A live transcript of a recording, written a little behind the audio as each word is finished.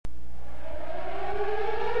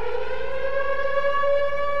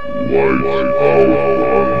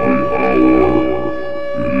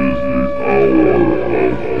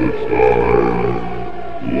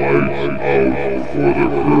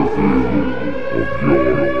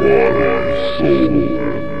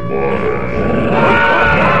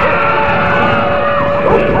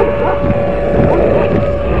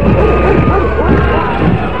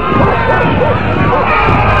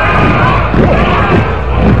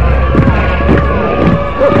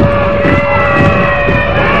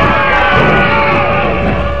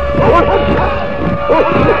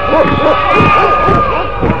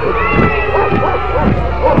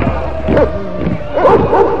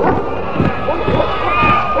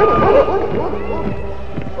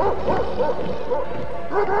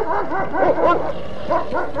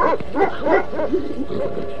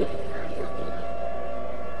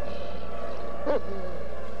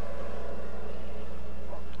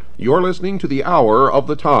You're listening to The Hour of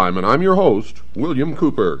the Time, and I'm your host, William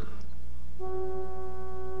Cooper.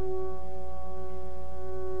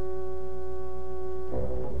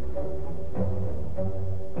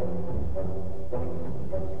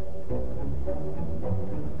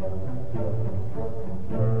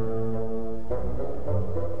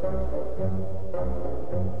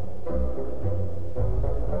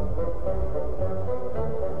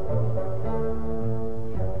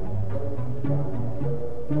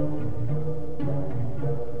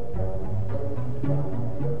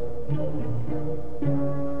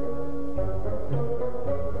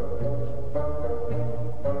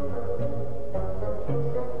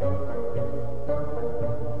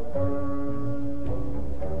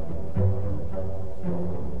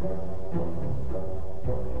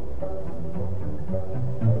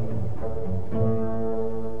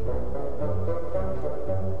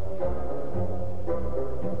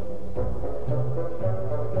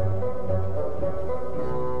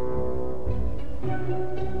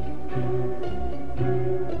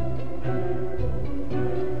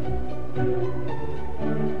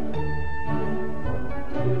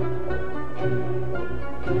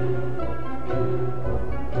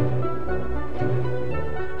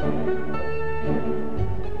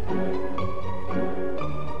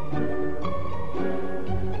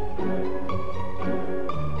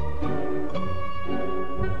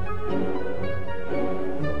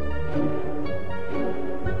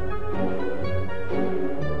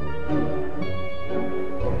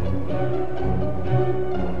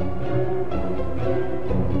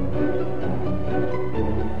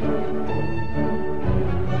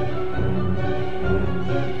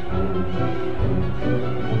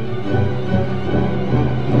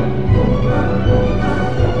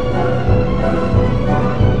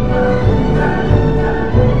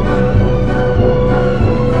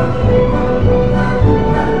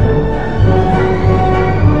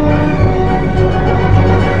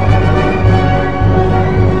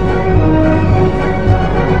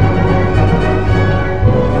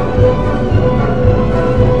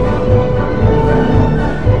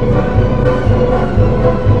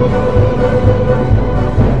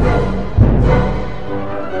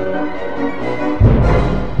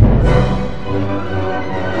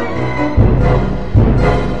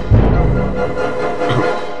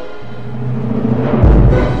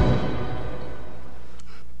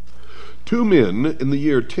 Two men in the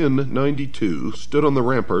year 1092 stood on the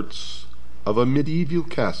ramparts of a medieval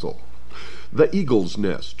castle, the Eagle's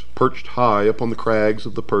Nest, perched high upon the crags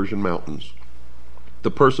of the Persian mountains.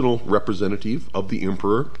 The personal representative of the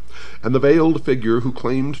emperor, and the veiled figure who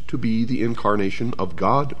claimed to be the incarnation of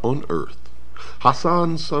God on earth,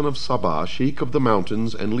 Hassan, son of Sabah, sheikh of the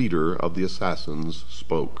mountains and leader of the assassins,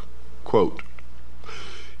 spoke. Quote,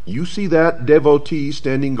 "You see that devotee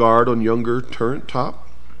standing guard on yonder turret top?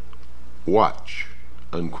 Watch."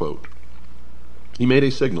 Unquote. He made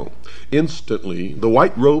a signal. Instantly, the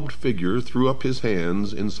white-robed figure threw up his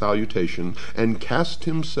hands in salutation and cast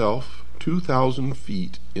himself 2,000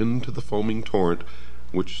 feet into the foaming torrent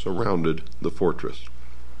which surrounded the fortress.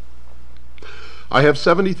 "I have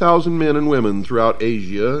 70,000 men and women throughout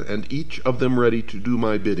Asia, and each of them ready to do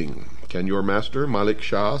my bidding. Can your master, Malik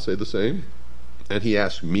Shah, say the same? And he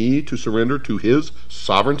asks me to surrender to his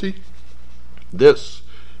sovereignty? This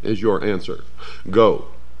is your answer. Go."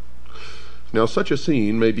 Now, such a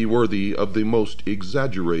scene may be worthy of the most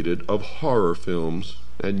exaggerated of horror films,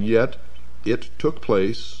 and yet it took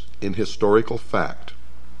place in historical fact.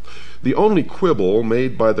 The only quibble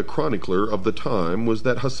made by the chronicler of the time was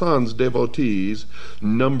that Hassan's devotees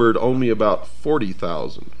numbered only about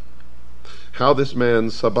 40,000. How this man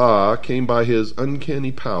Sabah came by his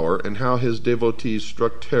uncanny power, and how his devotees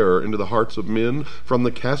struck terror into the hearts of men from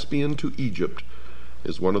the Caspian to Egypt,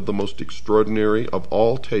 is one of the most extraordinary of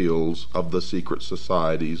all tales of the secret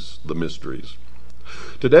societies, the mysteries.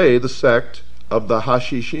 Today, the sect of the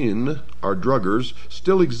Hashishin, or druggers,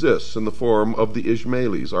 still exists in the form of the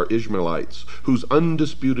Ismailis, or Ishmaelites, whose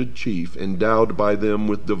undisputed chief, endowed by them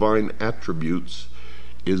with divine attributes,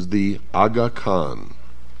 is the Aga Khan.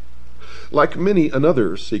 Like many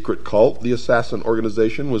another secret cult, the assassin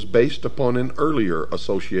organization was based upon an earlier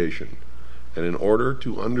association. And in order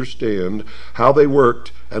to understand how they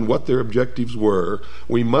worked and what their objectives were,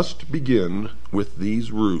 we must begin with these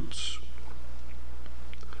roots.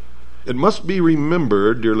 It must be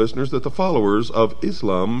remembered, dear listeners, that the followers of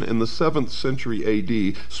Islam in the 7th century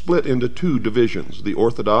A.D. split into two divisions: the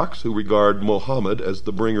Orthodox, who regard Muhammad as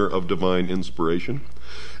the bringer of divine inspiration,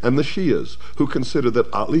 and the Shias, who consider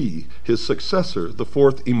that Ali, his successor, the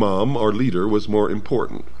fourth Imam or leader, was more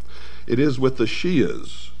important. It is with the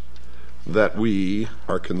Shias that we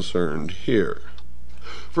are concerned here.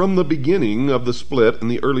 From the beginning of the split in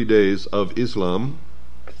the early days of Islam,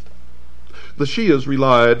 the Shias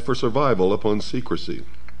relied for survival upon secrecy,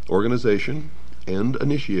 organization, and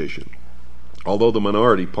initiation. Although the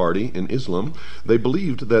minority party in Islam, they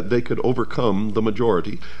believed that they could overcome the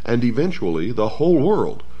majority and eventually the whole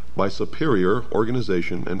world by superior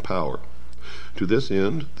organization and power. To this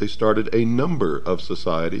end, they started a number of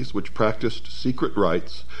societies which practiced secret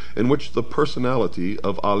rites in which the personality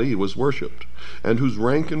of Ali was worshipped, and whose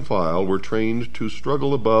rank and file were trained to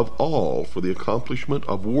struggle above all for the accomplishment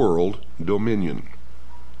of world dominion.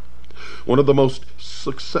 One of the most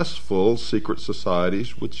successful secret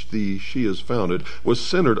societies which the Shias founded was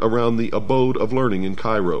centered around the Abode of Learning in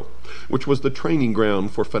Cairo, which was the training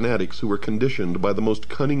ground for fanatics who were conditioned by the most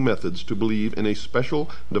cunning methods to believe in a special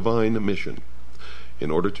divine mission. In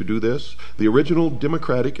order to do this, the original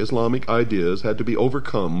democratic Islamic ideas had to be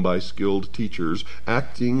overcome by skilled teachers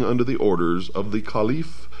acting under the orders of the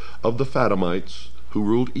Caliph of the Fatimites who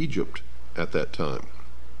ruled Egypt at that time.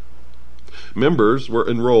 Members were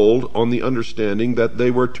enrolled on the understanding that they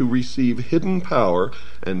were to receive hidden power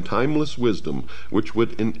and timeless wisdom, which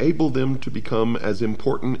would enable them to become as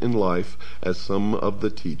important in life as some of the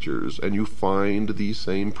teachers. And you find these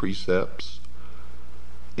same precepts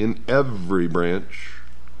in every branch,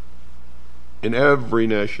 in every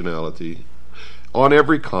nationality, on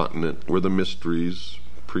every continent where the mysteries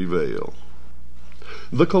prevail.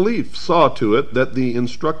 The Caliph saw to it that the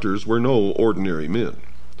instructors were no ordinary men.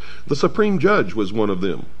 The supreme judge was one of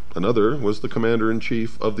them. Another was the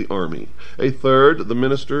commander-in-chief of the army. A third, the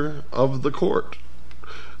minister of the court.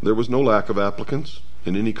 There was no lack of applicants.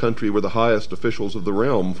 In any country where the highest officials of the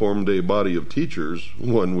realm formed a body of teachers,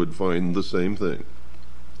 one would find the same thing.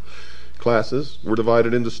 Classes were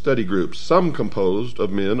divided into study groups, some composed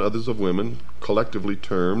of men, others of women, collectively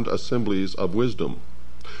termed assemblies of wisdom.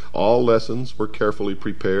 All lessons were carefully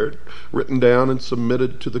prepared, written down, and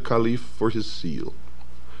submitted to the Caliph for his seal.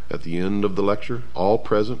 At the end of the lecture, all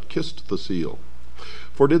present kissed the seal.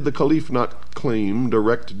 For did the Caliph not claim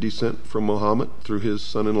direct descent from Muhammad through his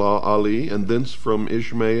son-in-law Ali, and thence from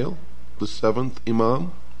Ishmael, the 7th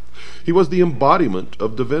Imam? He was the embodiment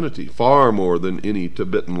of divinity, far more than any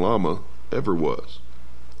Tibetan Lama ever was.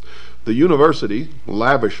 The university,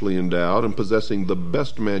 lavishly endowed and possessing the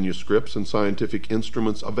best manuscripts and scientific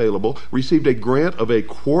instruments available, received a grant of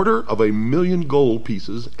 250,000 gold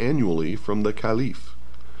pieces annually from the Caliph.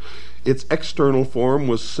 Its external form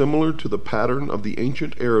was similar to the pattern of the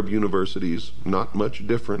ancient Arab universities, not much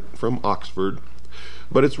different from Oxford,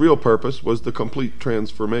 but its real purpose was the complete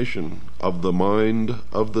transformation of the mind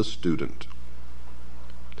of the student.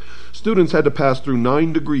 Students had to pass through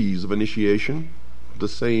 9 degrees of initiation, the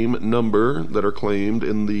same number that are claimed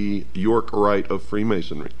in the York Rite of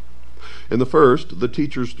Freemasonry. In the first, the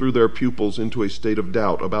teachers threw their pupils into a state of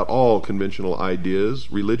doubt about all conventional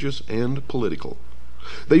ideas, religious and political.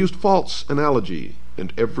 They used false analogy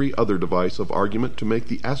and every other device of argument to make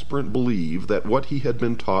the aspirant believe that what he had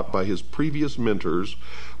been taught by his previous mentors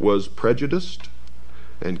was prejudiced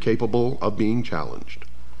and capable of being challenged.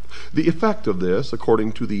 The effect of this,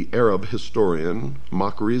 according to the Arab historian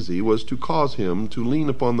Makrizi, was to cause him to lean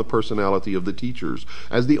upon the personality of the teachers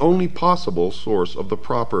as the only possible source of the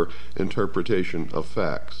proper interpretation of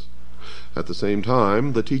facts. At the same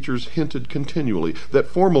time, the teachers hinted continually that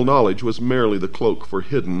formal knowledge was merely the cloak for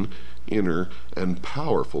hidden, inner, and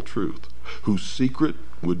powerful truth, whose secret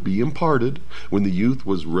would be imparted when the youth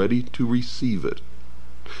was ready to receive it.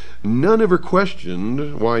 None ever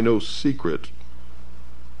questioned why no secret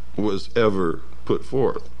was ever put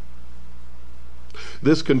forth.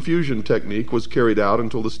 This confusion technique was carried out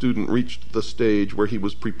until the student reached the stage where he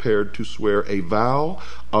was prepared to swear a vow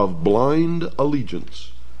of blind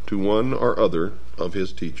allegiance to one or other of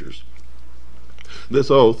his teachers.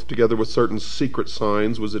 This oath, together with certain secret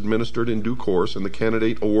signs, was administered in due course, and the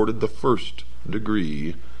candidate awarded the first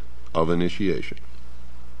degree of initiation.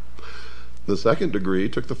 The second degree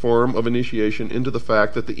took the form of initiation into the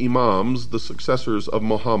fact that the imams, the successors of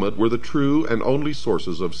Muhammad, were the true and only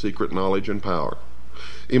sources of secret knowledge and power.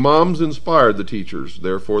 Imams inspired the teachers,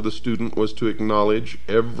 therefore the student was to acknowledge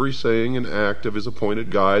every saying and act of his appointed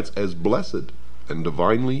guides as blessed and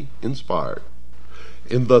divinely inspired.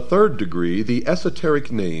 In the third degree, the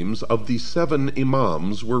esoteric names of the 7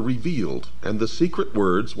 imams were revealed, and the secret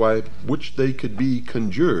words by which they could be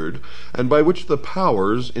conjured, and by which the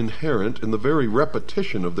powers inherent in the very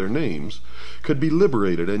repetition of their names could be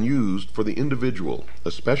liberated and used for the individual,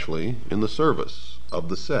 especially in the service of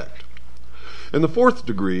the sect. In the fourth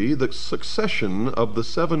degree, the succession of the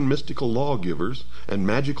 7 mystical lawgivers and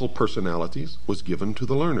magical personalities was given to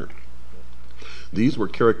the learner. These were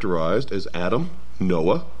characterized as Adam,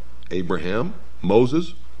 Noah, Abraham,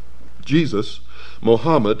 Moses, Jesus,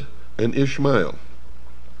 Muhammad, and Ishmael.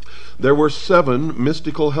 There were 7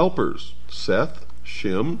 mystical helpers: Seth,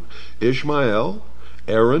 Shem, Ishmael,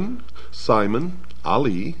 Aaron, Simon,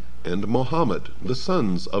 Ali, and Muhammad, the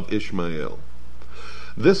sons of Ishmael.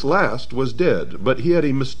 This last was dead, but he had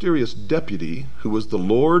a mysterious deputy who was the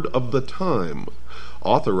Lord of the time,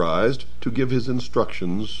 authorized to give his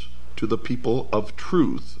instructions to the people of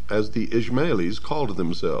truth, as the Ismailis called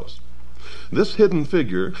themselves. This hidden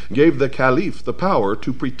figure gave the caliph the power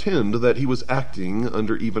to pretend that he was acting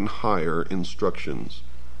under even higher instructions.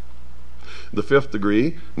 The fifth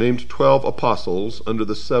degree named 12 apostles under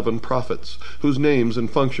the 7 prophets, whose names and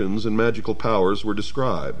functions and magical powers were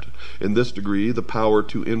described. In this degree, the power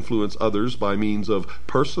to influence others by means of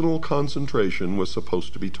personal concentration was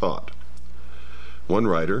supposed to be taught. One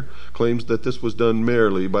writer claims that this was done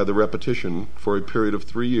merely by the repetition for a period of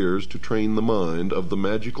 3 years to train the mind of the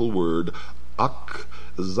magical word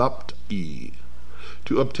Ak-Zapt-i.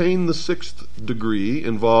 To obtain the 6th degree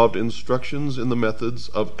involved instructions in the methods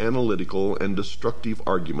of analytical and destructive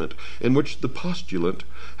argument, in which the postulant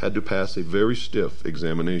had to pass a very stiff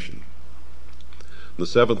examination. The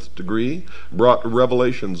 7th degree brought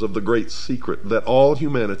revelations of the great secret that all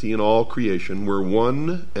humanity and all creation were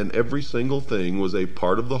one, and every single thing was a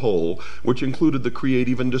part of the whole, which included the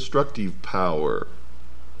creative and destructive power,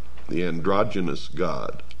 the androgynous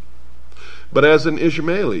God. But as an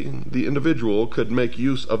Ismaili, the individual could make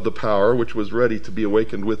use of the power which was ready to be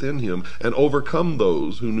awakened within him, and overcome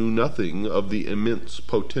those who knew nothing of the immense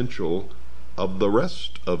potential of the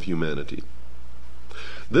rest of humanity.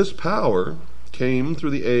 This power came through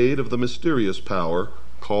the aid of the mysterious power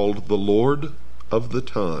called the Lord of the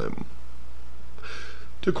Time.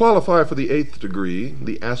 To qualify for the 8th degree,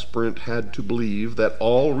 the aspirant had to believe that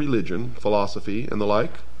all religion, philosophy, and the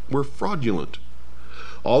like were fraudulent.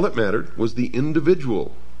 All that mattered was the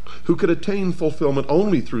individual, who could attain fulfillment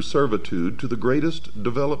only through servitude to the greatest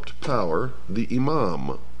developed power, the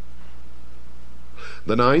Imam.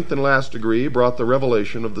 The 9th and last degree brought the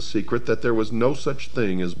revelation of the secret that there was no such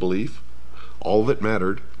thing as belief. All that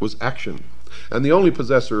mattered was action, and the only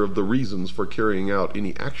possessor of the reasons for carrying out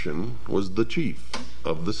any action was the chief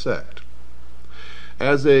of the sect.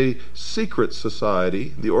 As a secret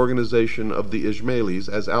society, the organization of the Ismailis,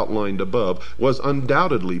 as outlined above, was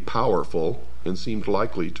undoubtedly powerful and seemed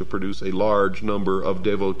likely to produce a large number of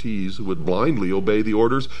devotees who would blindly obey the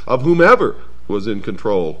orders of whomever was in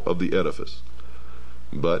control of the edifice.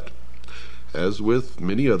 But as with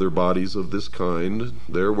many other bodies of this kind,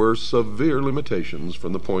 there were severe limitations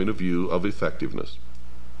from the point of view of effectiveness.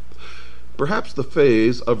 Perhaps the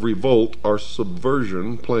phase of revolt or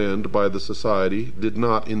subversion planned by the society did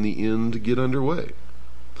not in the end get underway.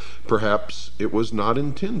 Perhaps it was not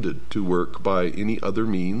intended to work by any other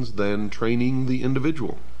means than training the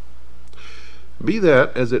individual. Be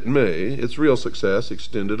that as it may, its real success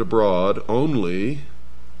extended abroad only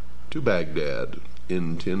to Baghdad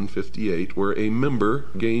in 1058, where a member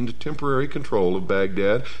gained temporary control of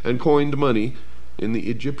Baghdad and coined money in the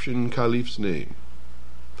Egyptian caliph's name.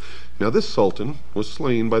 Now this sultan was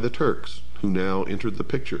slain by the Turks, who now entered the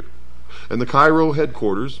picture, and the Cairo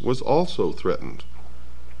headquarters was also threatened.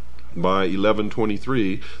 By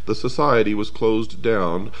 1123, the society was closed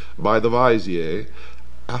down by the vizier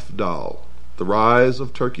Afdal. The rise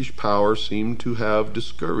of Turkish power seemed to have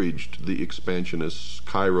discouraged the expansionist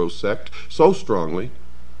Cairo sect so strongly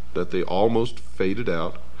that they almost faded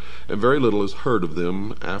out, and very little is heard of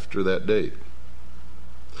them after that date.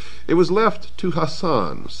 It was left to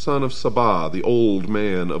Hassan, son of Sabah, the old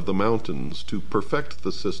man of the mountains, to perfect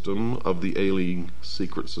the system of the ailing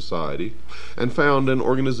secret society, and found an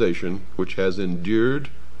organization which has endured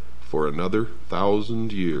for another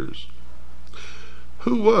 1,000 years.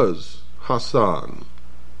 Who was Hassan?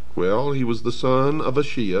 Well, he was the son of a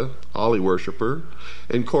Shia, Ali worshipper,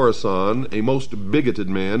 in Khorasan, a most bigoted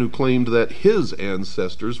man who claimed that his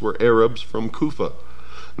ancestors were Arabs from Kufa.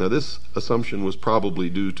 Now, this assumption was probably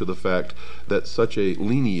due to the fact that such a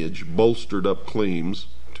lineage bolstered up claims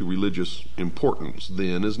to religious importance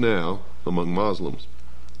then as now among Muslims.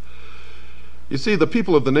 You see, the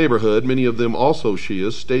people of the neighborhood, many of them also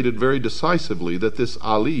Shias, stated very decisively that this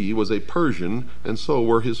Ali was a Persian, and so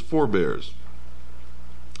were his forebears.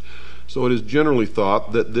 So it is generally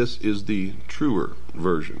thought that this is the truer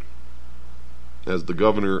version. As the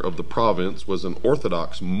governor of the province was an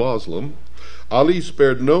Orthodox Muslim, Ali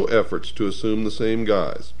spared no efforts to assume the same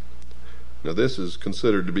guise. Now, this is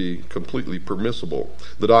considered to be completely permissible,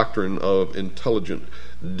 the doctrine of intelligent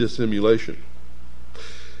dissimulation.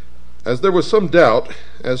 As there was some doubt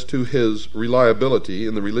as to his reliability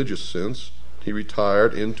in the religious sense, he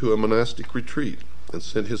retired into a monastic retreat and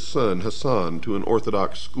sent his son Hassan to an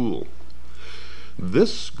Orthodox school.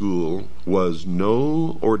 This school was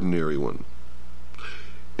no ordinary one.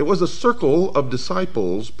 It was a circle of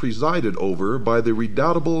disciples presided over by the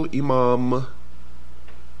redoubtable Imam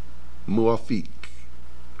Muwafiq,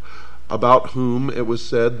 about whom it was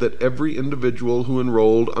said that every individual who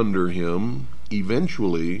enrolled under him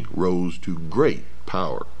eventually rose to great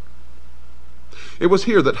power. It was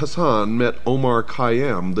here that Hassan met Omar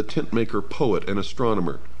Khayyam, the tent-maker poet and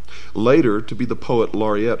astronomer, later to be the poet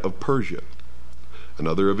laureate of Persia.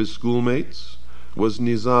 Another of his schoolmates was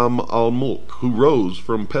Nizam al-Mulk, who rose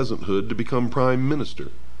from peasanthood to become prime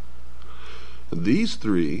minister. These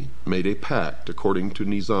three made a pact, according to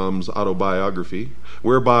Nizam's autobiography,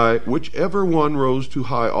 whereby whichever one rose to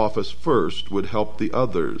high office first would help the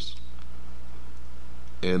others.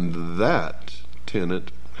 And that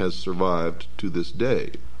tenet has survived to this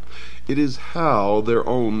day. It is how their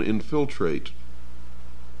own infiltrate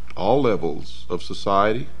all levels of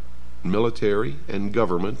society, military, and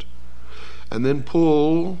government, and then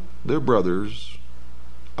pull their brothers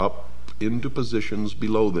up into positions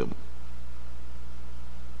below them.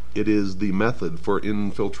 It is the method for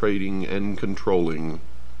infiltrating and controlling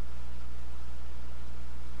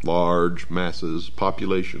large masses,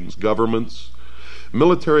 populations, governments,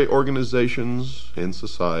 military organizations, and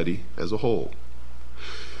society as a whole.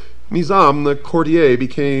 Nizam, the courtier,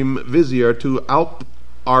 became vizier to Alp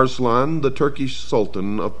Arslan, the Turkish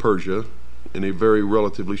Sultan of Persia, in a very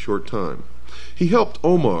relatively short time. He helped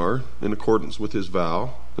Omar in accordance with his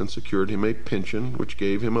vow, and secured him a pension which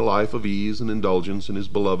gave him a life of ease and indulgence in his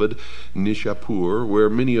beloved Nishapur, where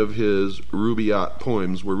many of his Rubaiyat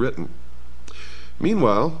poems were written.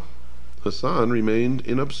 Meanwhile, Hassan remained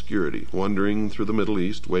in obscurity, wandering through the Middle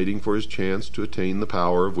East, waiting for his chance to attain the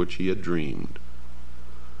power of which he had dreamed.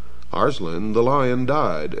 Arslan, the lion,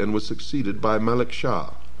 died and was succeeded by Malik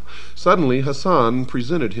Shah. Suddenly Hassan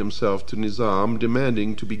presented himself to Nizam,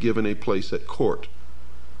 demanding to be given a place at court.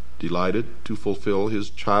 Delighted to fulfill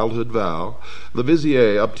his childhood vow, the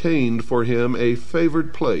vizier obtained for him a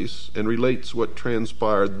favored place, and relates what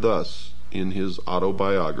transpired thus in his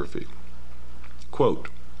autobiography. Quote,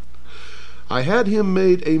 I had him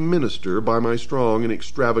made a minister by my strong and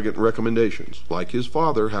extravagant recommendations. Like his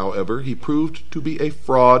father, however, he proved to be a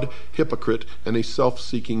fraud, hypocrite, and a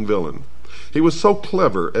self-seeking villain. He was so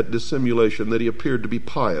clever at dissimulation that he appeared to be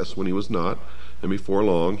pious when he was not, and before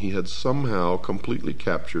long he had somehow completely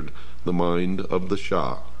captured the mind of the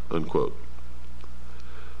Shah. Unquote.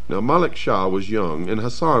 Now, Malik Shah was young, and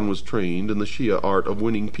Hassan was trained in the Shia art of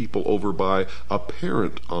winning people over by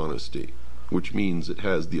apparent honesty, which means it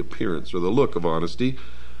has the appearance or the look of honesty,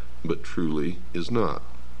 but truly is not.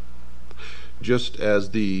 Just as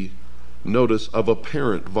the notice of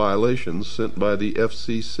apparent violations sent by the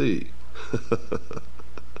FCC.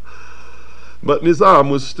 But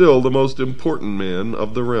Nizam was still the most important man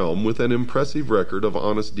of the realm, with an impressive record of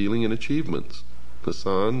honest dealing and achievements.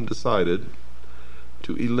 Hassan decided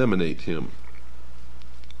to eliminate him.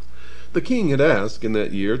 The king had asked in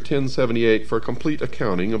that year, 1078, for a complete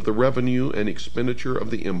accounting of the revenue and expenditure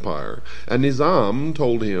of the empire, and Nizam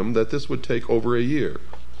told him that this would take over a year.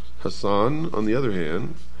 Hassan, on the other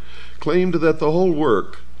hand, claimed that the whole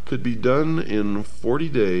work could be done in 40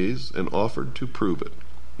 days and offered to prove it.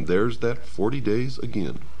 There's that 40 days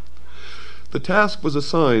again. The task was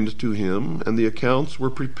assigned to him, and the accounts were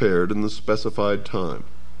prepared in the specified time.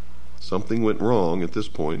 Something went wrong at this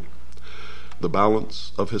point. The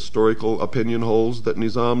balance of historical opinion holds that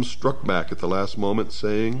Nizam struck back at the last moment,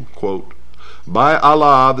 saying, quote, By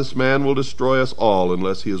Allah, this man will destroy us all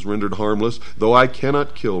unless he is rendered harmless, though I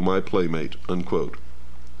cannot kill my playmate. Unquote.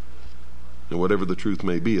 And whatever the truth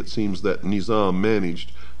may be, it seems that Nizam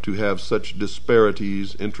managed to have such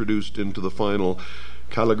disparities introduced into the final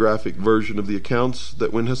calligraphic version of the accounts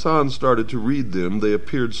that when Hassan started to read them, they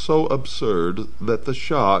appeared so absurd that the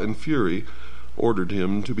Shah, in fury, ordered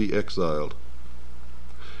him to be exiled.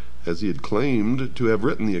 As he had claimed to have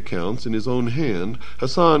written the accounts in his own hand,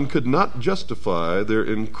 Hassan could not justify their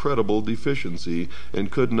incredible deficiency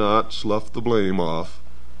and could not slough the blame off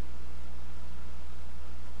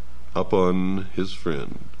upon his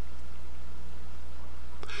friend.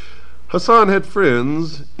 Hassan had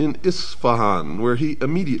friends in Isfahan, where he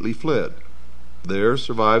immediately fled. There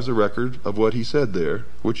survives a record of what he said there,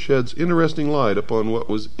 which sheds interesting light upon what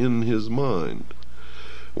was in his mind.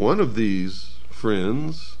 One of these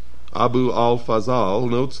friends, Abu al-Fazal,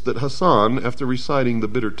 notes that Hassan, after reciting the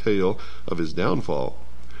bitter tale of his downfall,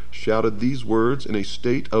 shouted these words in a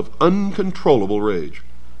state of uncontrollable rage.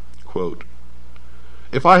 Quote,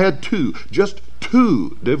 "If I had just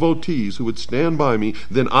two devotees who would stand by me,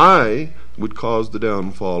 then I would cause the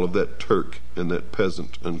downfall of that Turk and that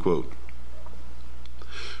peasant." Unquote.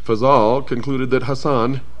 Fazal concluded that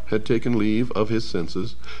Hassan had taken leave of his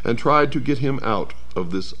senses and tried to get him out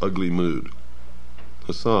of this ugly mood.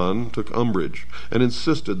 Hassan took umbrage and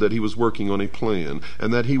insisted that he was working on a plan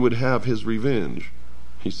and that he would have his revenge.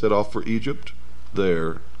 He set off for Egypt,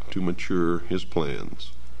 there to mature his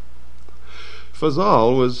plans.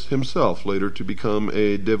 Fazal was himself later to become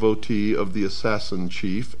a devotee of the assassin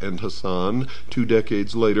chief, and Hassan, 2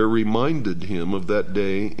 decades later, reminded him of that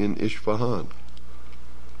day in Isfahan.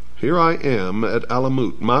 "Here I am at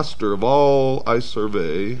Alamut, master of all I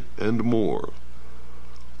survey, and more.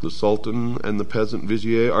 The Sultan and the peasant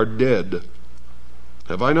vizier are dead.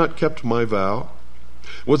 Have I not kept my vow?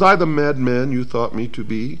 Was I the madman you thought me to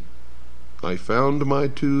be? I found my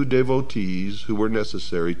 2 devotees who were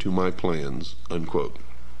necessary to my plans." Unquote.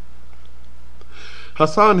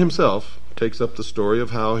 Hassan himself takes up the story of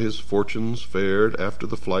how his fortunes fared after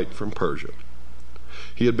the flight from Persia.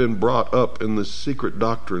 He had been brought up in the secret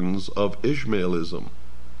doctrines of Ismailism,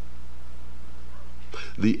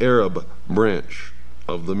 the Arab branch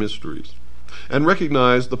of the mysteries, and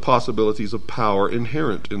recognized the possibilities of power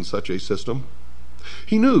inherent in such a system.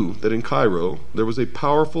 He knew that in Cairo there was a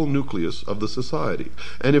powerful nucleus of the society,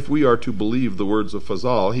 and if we are to believe the words of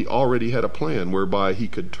Fazal, he already had a plan whereby he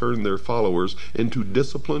could turn their followers into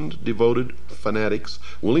disciplined, devoted fanatics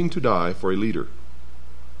willing to die for a leader.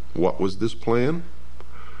 What was this plan?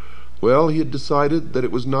 Well, he had decided that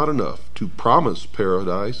it was not enough to promise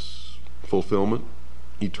paradise, fulfillment,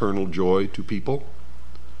 eternal joy to people.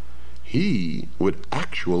 He would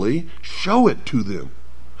actually show it to them.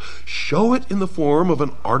 Show it in the form of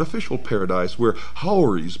an artificial paradise where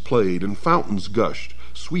houris played and fountains gushed,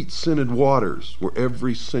 sweet-scented waters where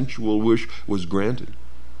every sensual wish was granted,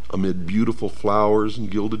 amid beautiful flowers and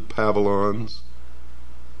gilded pavilions.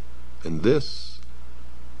 And this,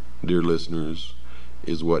 dear listeners,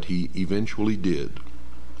 is what he eventually did.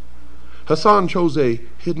 Hassan chose a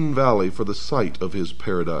hidden valley for the site of his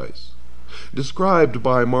paradise, described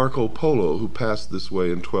by Marco Polo, who passed this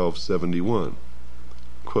way in 1271.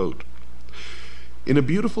 Quote, "In a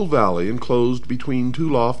beautiful valley enclosed between 2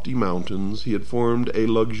 lofty mountains, he had formed a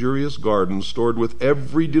luxurious garden stored with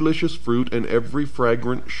every delicious fruit and every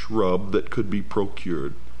fragrant shrub that could be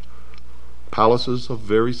procured. Palaces of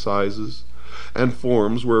various sizes and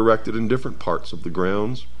forms were erected in different parts of the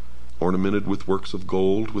grounds, ornamented with works of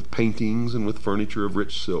gold, with paintings, and with furniture of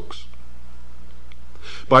rich silks.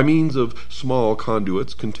 By means of small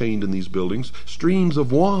conduits contained in these buildings, streams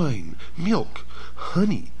of wine, milk,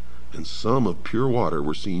 honey, and some of pure water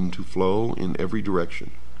were seen to flow in every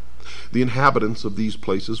direction. The inhabitants of these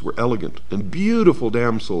places were elegant and beautiful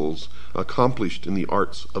damsels, accomplished in the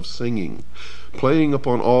arts of singing, playing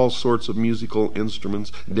upon all sorts of musical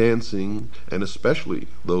instruments, dancing, and especially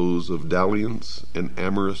those of dalliance and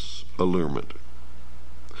amorous allurement.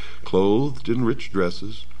 Clothed in rich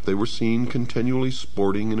dresses, they were seen continually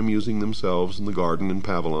sporting and amusing themselves in the garden and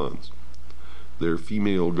pavilions, their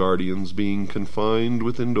female guardians being confined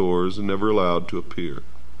within doors and never allowed to appear.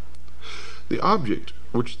 The object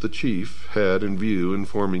which the chief had in view in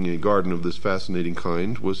forming a garden of this fascinating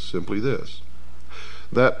kind was simply this: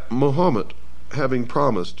 that Mohammed, having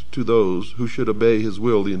promised to those who should obey his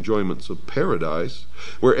will the enjoyments of paradise,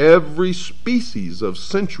 where every species of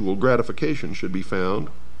sensual gratification should be found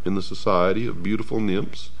in the society of beautiful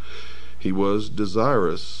nymphs, he was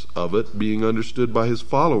desirous of it being understood by his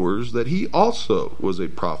followers that he also was a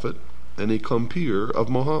prophet and a compeer of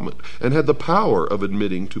Mohammed, and had the power of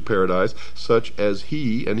admitting to paradise such as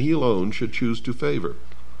he and he alone should choose to favor.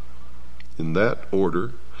 In that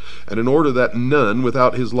order, And in order that none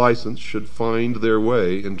without his license should find their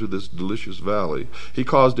way into this delicious valley, he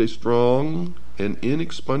caused a strong and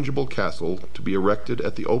inexpugnable castle to be erected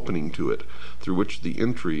at the opening to it, through which the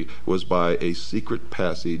entry was by a secret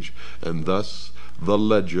passage, and thus the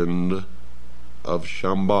legend of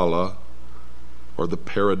Shambhala, or the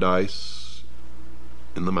paradise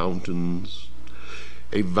in the mountains,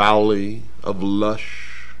 a valley of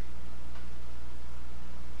lush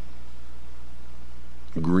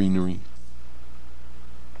greenery,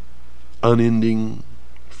 unending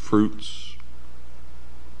fruits,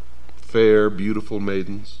 fair, beautiful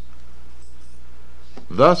maidens.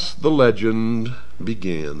 Thus the legend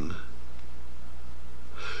began.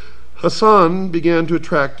 Hasan began to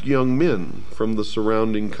attract young men from the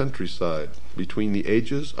surrounding countryside between the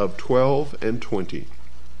ages of 12 and 20,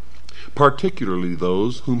 particularly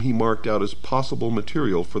those whom he marked out as possible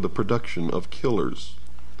material for the production of killers.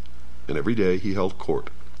 And every day he held court,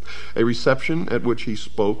 a reception at which he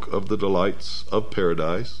spoke of the delights of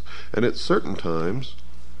paradise, and at certain times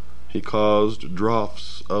he caused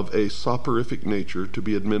draughts of a soporific nature to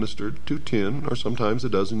be administered to 10 or sometimes a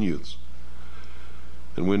dozen youths.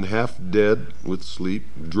 And when half dead with sleep,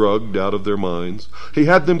 drugged out of their minds, he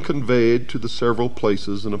had them conveyed to the several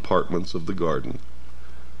places and apartments of the garden.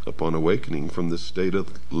 Upon awakening from this state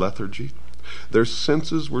of lethargy, their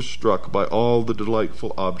senses were struck by all the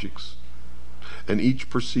delightful objects, and each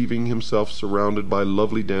perceiving himself surrounded by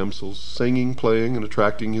lovely damsels, singing, playing, and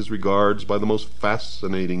attracting his regards by the most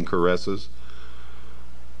fascinating caresses,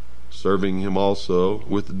 serving him also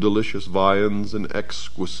with delicious viands and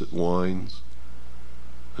exquisite wines,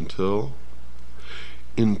 until,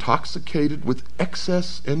 intoxicated with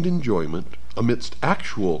excess and enjoyment, amidst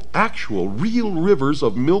actual, real rivers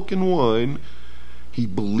of milk and wine, he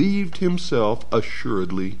believed himself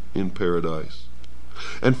assuredly in paradise,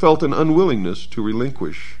 and felt an unwillingness to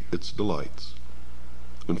relinquish its delights.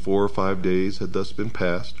 When 4 or 5 days had thus been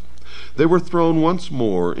passed, they were thrown once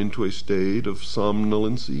more into a state of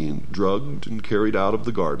somnolency, and drugged and carried out of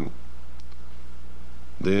the garden.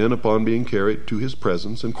 Then, upon being carried to his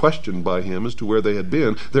presence and questioned by him as to where they had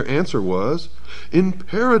been, their answer was, "In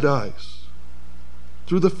paradise,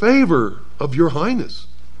 through the favor of your highness."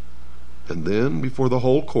 And then, before the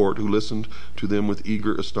whole court, who listened to them with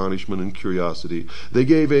eager astonishment and curiosity, they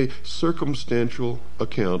gave a circumstantial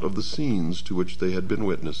account of the scenes to which they had been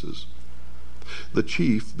witnesses. The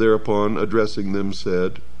chief, thereupon addressing them,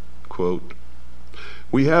 said, quote,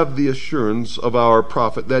 "We have the assurance of our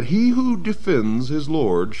prophet that he who defends his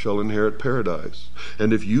Lord shall inherit paradise.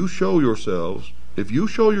 And if you show yourselves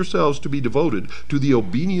to be devoted to the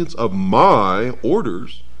obedience of my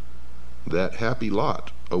orders, that happy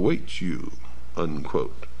lot awaits you."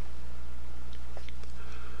 Unquote.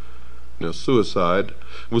 Now, suicide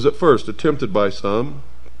was at first attempted by some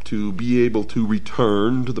to be able to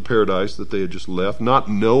return to the paradise that they had just left, not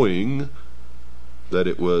knowing that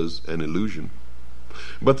it was an illusion.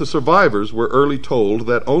 But the survivors were early told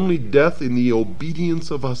that only death in the obedience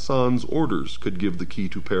of Hasan's orders could give the key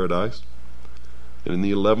to paradise. And in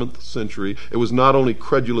the 11th century, it was not only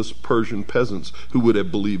credulous Persian peasants who would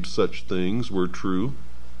have believed such things were true.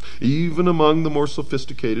 Even among the more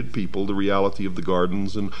sophisticated people, the reality of the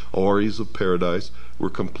gardens and houris of paradise were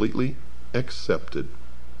completely accepted.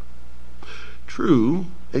 True,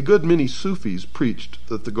 a good many Sufis preached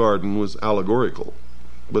that the garden was allegorical,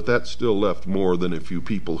 but that still left more than a few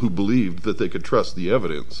people who believed that they could trust the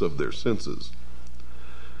evidence of their senses.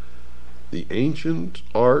 The Ancient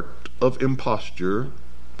Art of Imposture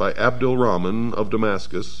by Abdul Rahman of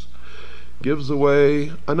Damascus gives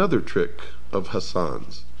away another trick of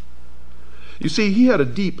Hasan's. You see, he had a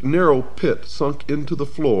deep, narrow pit sunk into the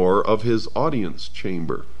floor of his audience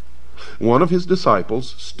chamber. One of his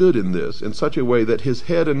disciples stood in this in such a way that his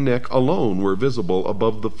head and neck alone were visible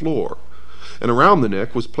above the floor, and around the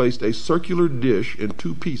neck was placed a circular dish in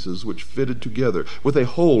 2 pieces which fitted together, with a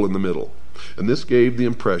hole in the middle, and this gave the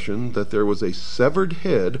impression that there was a severed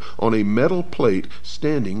head on a metal plate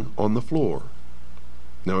standing on the floor.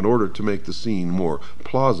 Now, in order to make the scene more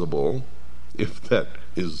plausible, if that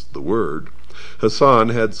is the word, Hasan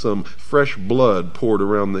had some fresh blood poured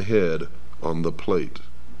around the head on the plate.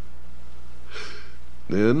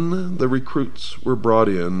 Then the recruits were brought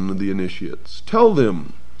in, the initiates. "Tell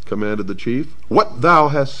them," commanded the chief, "what thou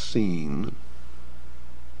hast seen."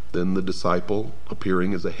 Then the disciple,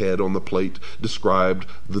 appearing as a head on the plate, described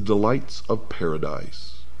the delights of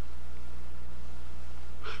paradise.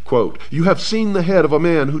 Quote, "You have seen the head of a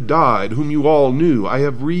man who died, whom you all knew. I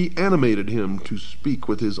have reanimated him to speak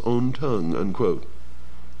with his own tongue." Unquote.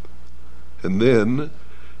 And then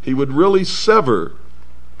he would really sever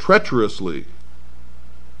treacherously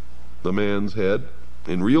the man's head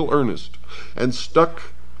in real earnest, and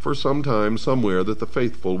stuck for some time somewhere that the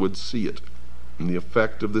faithful would see it. And the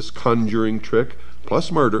effect of this conjuring trick,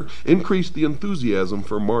 plus murder, increased the enthusiasm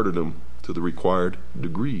for martyrdom to the required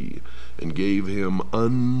degree, and gave him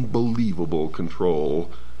unbelievable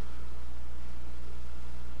control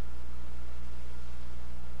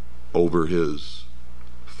over his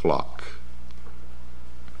flock.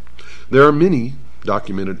 There are many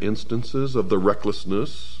documented instances of the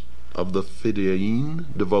recklessness of the Fidayeen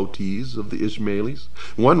devotees of the Ismailis,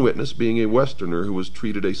 one witness being a Westerner who was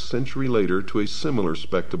treated a century later to a similar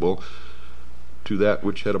spectacle to that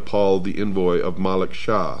which had appalled the envoy of Malik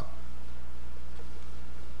Shah.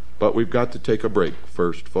 But we've got to take a break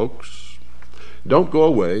first, folks. Don't go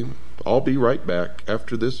away. I'll be right back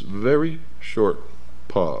after this very short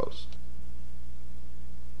pause.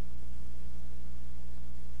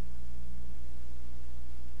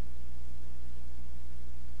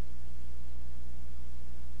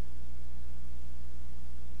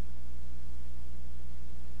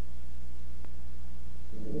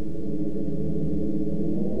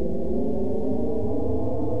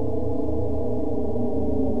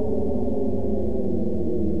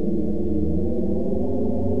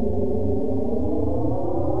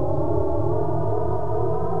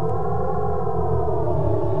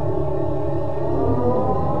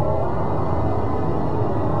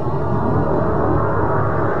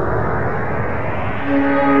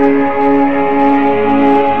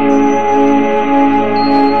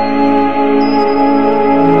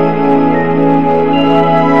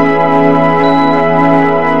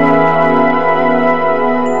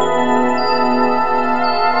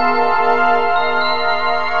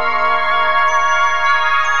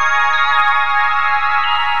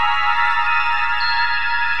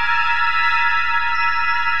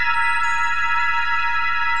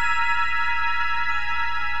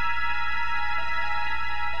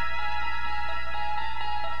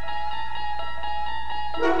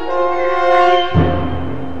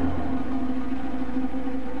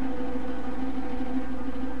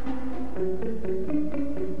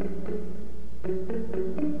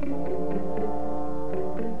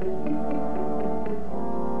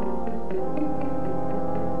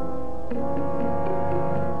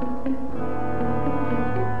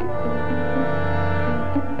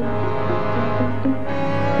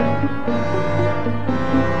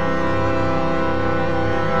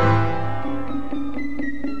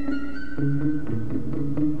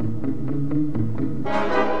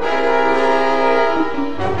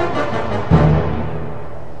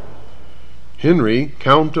 Henry,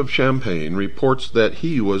 Count of Champagne, reports that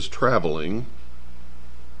he was traveling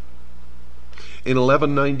in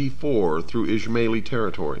 1194 through Ismaili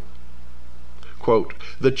territory. Quote,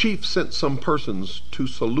 "The chief sent some persons to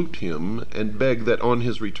salute him and beg that on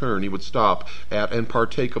his return he would stop at and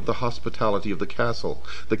partake of the hospitality of the castle.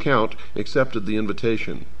 The count accepted the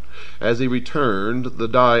invitation. As he returned, the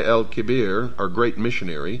Dai el-Kibir, our great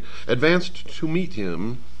missionary, advanced to meet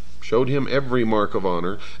him, showed him every mark of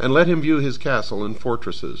honor, and let him view his castle and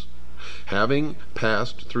fortresses. Having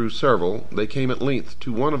passed through several, they came at length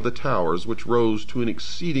to one of the towers, which rose to an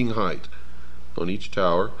exceeding height. On each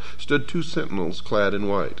tower stood 2 sentinels clad in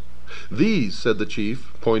white. 'These,' said the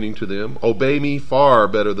chief, pointing to them, 'obey me far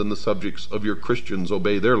better than the subjects of your Christians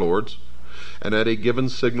obey their lords.' And at a given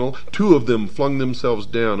signal, 2 of them flung themselves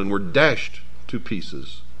down and were dashed to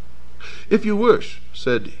pieces. 'If you wish,'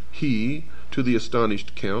 said he to the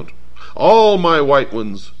astonished count, 'all my white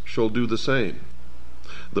ones shall do the same.'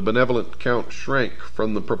 The benevolent count shrank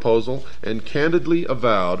from the proposal and candidly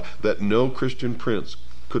avowed that no Christian prince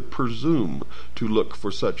could presume to look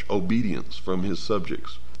for such obedience from his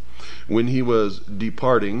subjects. When he was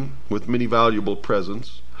departing with many valuable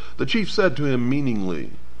presents, the chief said to him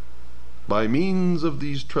meaningly, 'By means of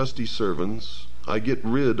these trusty servants, I get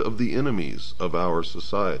rid of the enemies of our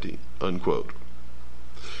society.'" Unquote.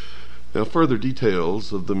 Now, further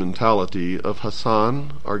details of the mentality of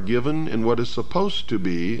Hassan are given in what is supposed to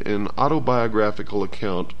be an autobiographical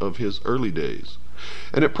account of his early days.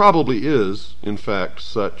 And it probably is, in fact,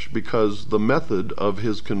 such because the method of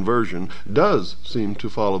his conversion does seem to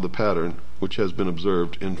follow the pattern which has been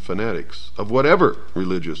observed in fanatics of whatever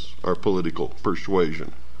religious or political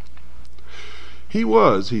persuasion. He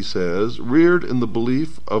was, he says, reared in the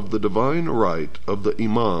belief of the divine right of the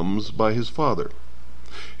imams by his father.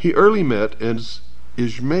 He early met an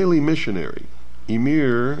Ismaili missionary,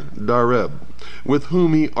 Emir Dareb, with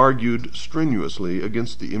whom he argued strenuously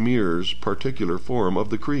against the emir's particular form of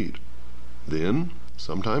the creed. Then,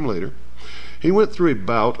 some time later, he went through a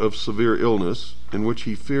bout of severe illness in which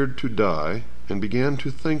he feared to die, and began to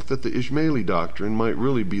think that the Ismaili doctrine might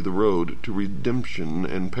really be the road to redemption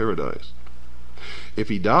and paradise. If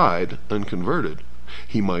he died unconverted,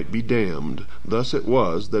 he might be damned. Thus it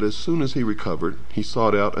was that as soon as he recovered, he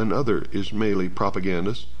sought out another Ismaili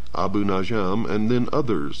propagandist, Abu Najam, and then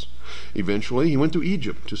others. Eventually, he went to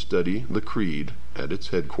Egypt to study the creed at its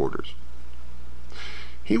headquarters.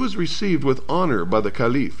 He was received with honor by the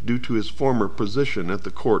Caliph due to his former position at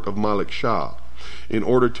the court of Malik Shah. In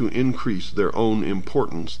order to increase their own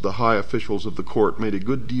importance, the high officials of the court made a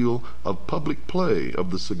good deal of public play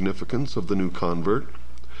of the significance of the new convert,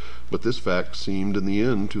 but this fact seemed in the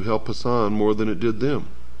end to help Hassan more than it did them.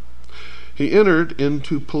 He entered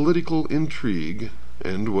into political intrigue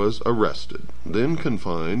and was arrested, then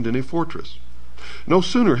confined in a fortress. No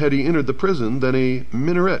sooner had he entered the prison than a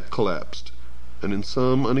minaret collapsed, and in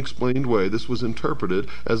some unexplained way this was interpreted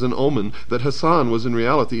as an omen that Hassan was in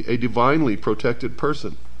reality a divinely protected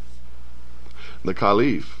person. The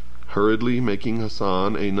Caliph, hurriedly making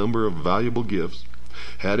Hassan a number of valuable gifts,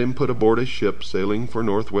 had him put aboard a ship sailing for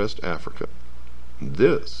northwest Africa.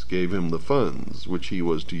 This gave him the funds which he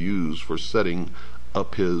was to use for setting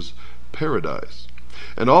up his paradise,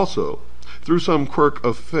 and also, through some quirk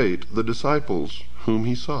of fate, the disciples whom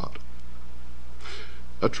he sought.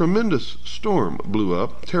 A tremendous storm blew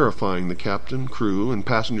up, terrifying the captain, crew, and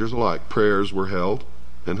passengers alike. Prayers were held,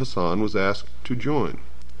 and Hassan was asked to join.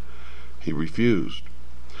 He refused.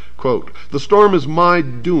 Quote, "The storm is my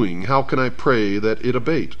doing. How can I pray that it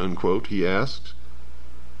abate?" unquote, he asked,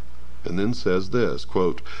 and then says this,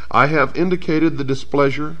 quote, "I have indicated the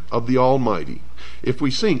displeasure of the Almighty. If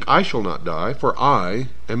we sink, I shall not die, for I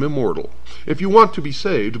am immortal. If you want to be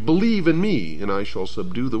saved, believe in me, and I shall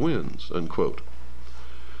subdue the winds," unquote.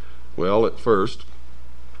 Well, at first,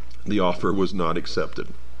 the offer was not accepted.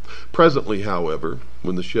 Presently, however,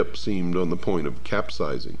 when the ship seemed on the point of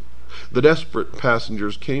capsizing, the desperate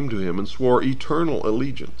passengers came to him and swore eternal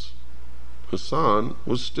allegiance. Hassan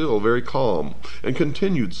was still very calm, and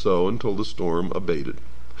continued so until the storm abated.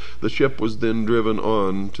 The ship was then driven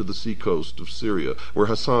on to the seacoast of Syria, where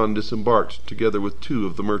Hassan disembarked together with 2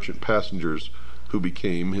 of the merchant passengers who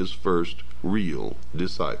became his first real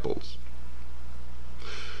disciples.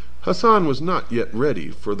 Hassan was not yet ready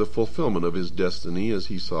for the fulfillment of his destiny as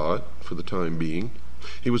he saw it for the time being.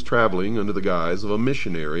 He was traveling under the guise of a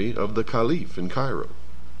missionary of the Caliph in Cairo.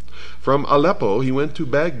 From Aleppo he went to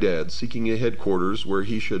Baghdad, seeking a headquarters where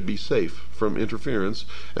he should be safe from interference,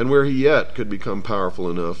 and where he yet could become powerful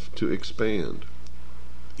enough to expand.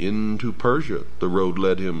 Into Persia the road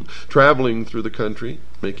led him, traveling through the country,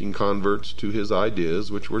 making converts to his ideas,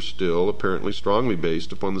 which were still apparently strongly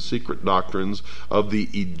based upon the secret doctrines of the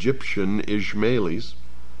Egyptian Ismailis.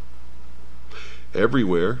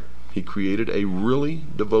 Everywhere he created a really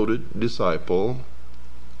devoted disciple,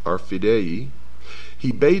 Arfidei.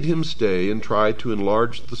 He bade him stay and tried to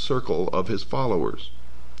enlarge the circle of his followers.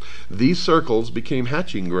 These circles became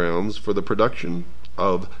hatching grounds for the production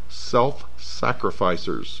of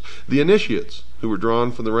self-sacrificers, the initiates, who were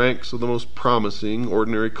drawn from the ranks of the most promising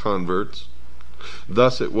ordinary converts.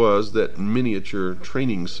 Thus it was that miniature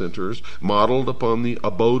training centers, modeled upon the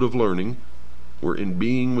abode of learning, were in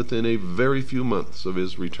being within a very few months of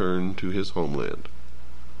his return to his homeland.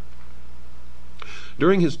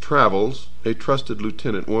 During his travels, a trusted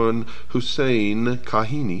lieutenant, one Hussein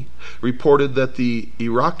Kahini, reported that the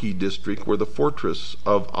Iraqi district where the fortress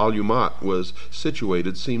of Al-Umat was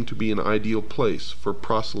situated seemed to be an ideal place for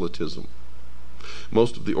proselytism.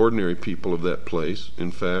 Most of the ordinary people of that place, in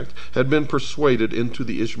fact, had been persuaded into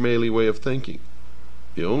the Ismaili way of thinking.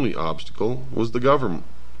 The only obstacle was the government.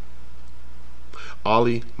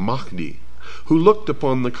 Ali Mahdi, who looked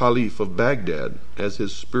upon the Caliph of Baghdad as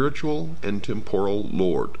his spiritual and temporal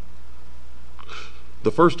lord.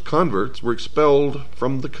 The first converts were expelled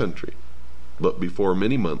from the country, but before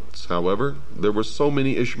many months, however, there were so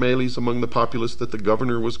many Ismailis among the populace that the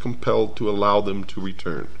governor was compelled to allow them to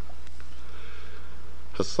return.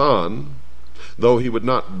 Hassan, though he would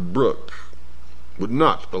not brook, would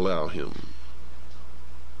not allow him.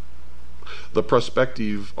 The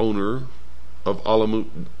prospective owner of Alamut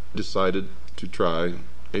decided to try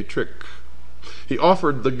a trick. He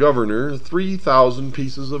offered the governor 3,000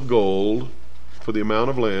 pieces of gold for the amount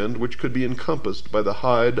of land which could be encompassed by the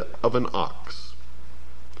hide of an ox.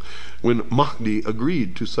 When Mahdi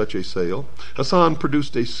agreed to such a sale, Hassan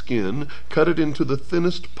produced a skin, cut it into the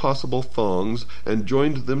thinnest possible thongs, and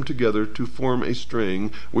joined them together to form a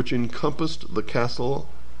string which encompassed the castle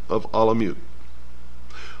of Alamut.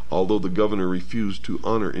 Although the governor refused to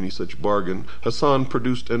honor any such bargain, Hassan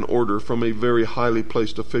produced an order from a very highly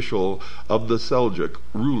placed official of the Seljuk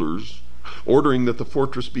rulers ordering that the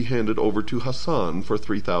fortress be handed over to Hassan for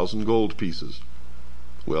 3,000 gold pieces.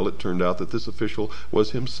 Well, it turned out that this official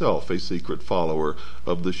was himself a secret follower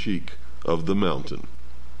of the Sheikh of the Mountain.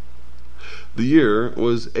 The year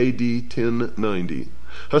was A.D. 1090.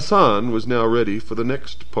 Hassan was now ready for the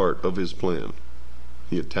next part of his plan.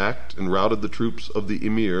 He attacked and routed the troops of the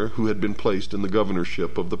emir who had been placed in the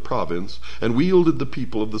governorship of the province, and wielded the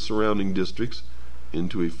people of the surrounding districts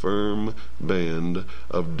into a firm band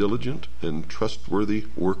of diligent and trustworthy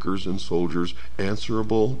workers and soldiers,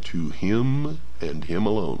 answerable to him and him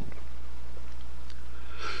alone.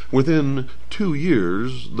 Within 2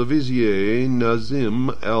 years, the vizier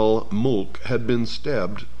Nazim al-Mulk had been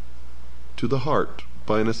stabbed to the heart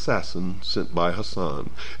by an assassin sent by Hassan,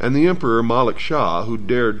 and the Emperor Malik Shah, who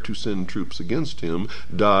dared to send troops against him,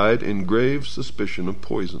 died in grave suspicion of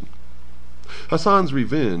poison. Hassan's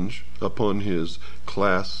revenge upon his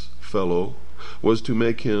class fellow was to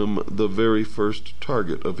make him the very first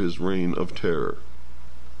target of his reign of terror.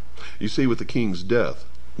 You see, with the king's death,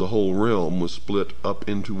 the whole realm was split up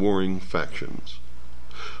into warring factions.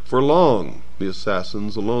 For long, the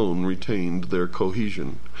assassins alone retained their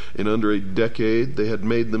cohesion. In under a decade, they had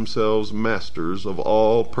made themselves masters of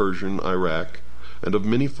all Persian Iraq and of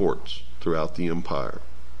many forts throughout the empire.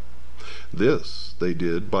 This they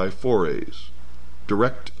did by forays,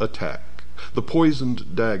 direct attack, the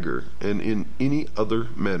poisoned dagger, and in any other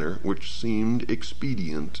manner which seemed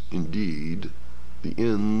expedient. Indeed, the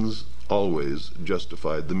ends always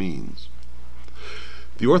justified the means.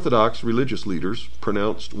 The Orthodox religious leaders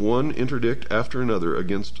pronounced one interdict after another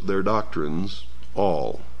against their doctrines,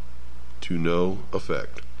 all to no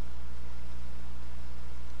effect.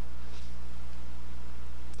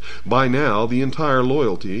 By now, the entire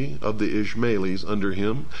loyalty of the Ismailis under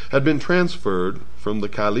him had been transferred from the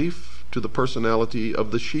Caliph to the personality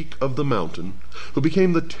of the Sheikh of the Mountain, who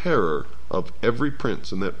became the terror of every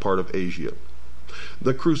prince in that part of Asia,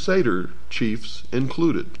 the Crusader chiefs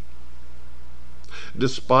included.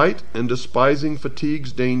 Despite and despising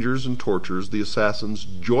fatigues, dangers, and tortures, the assassins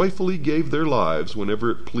joyfully gave their lives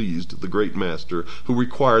whenever it pleased the great master, who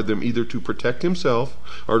required them either to protect himself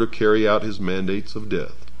or to carry out his mandates of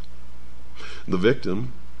death. The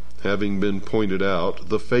victim, having been pointed out,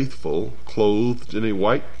 the faithful, clothed in a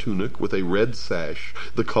white tunic with a red sash,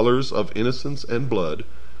 the colors of innocence and blood,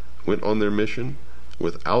 went on their mission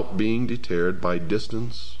without being deterred by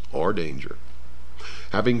distance or danger.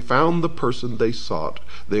 Having found the person they sought,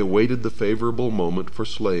 they awaited the favorable moment for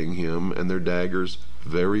slaying him, and their daggers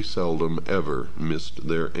very seldom ever missed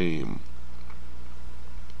their aim.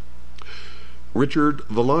 Richard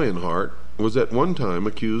the Lionheart was at one time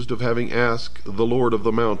accused of having asked the Lord of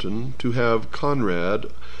the Mountain to have Conrad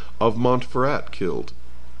of Montferrat killed,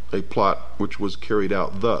 a plot which was carried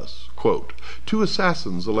out thus, quote, 2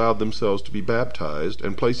 assassins allowed themselves to be baptized,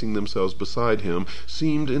 and placing themselves beside him,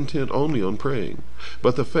 seemed intent only on praying.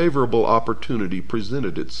 But the favorable opportunity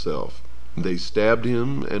presented itself. They stabbed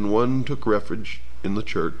him, and one took refuge in the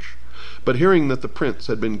church. But hearing that the prince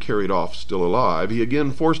had been carried off still alive, he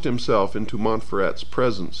again forced himself into Montferrat's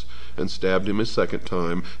presence, and stabbed him a second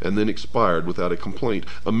time, and then expired without a complaint,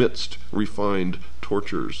 amidst refined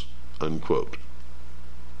tortures, unquote.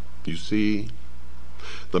 You see,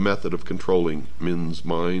 the method of controlling men's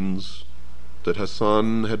minds that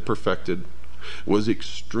Hassan had perfected was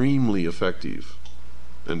extremely effective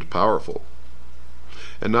and powerful,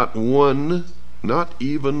 and not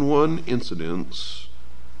even one incident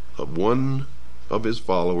of one of his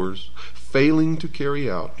followers failing to carry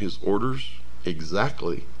out his orders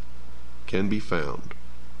exactly can be found.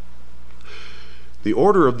 The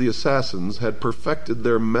order of the assassins had perfected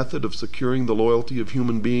their method of securing the loyalty of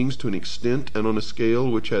human beings to an extent and on a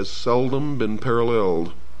scale which has seldom been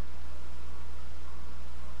paralleled.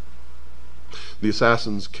 The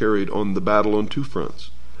assassins carried on the battle on 2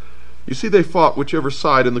 fronts. You see, they fought whichever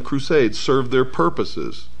side in the Crusades served their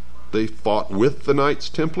purposes. They fought with the Knights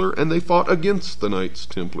Templar, and they fought against the Knights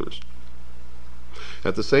Templars.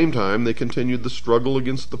 At the same time, they continued the struggle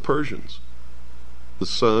against the Persians. The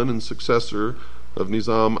son and successor of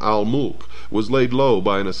Nizam al-Mulk was laid low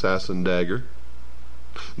by an assassin dagger.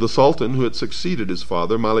 The Sultan, who had succeeded his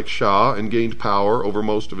father, Malik Shah, and gained power over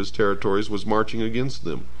most of his territories, was marching against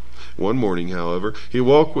them. One morning, however, he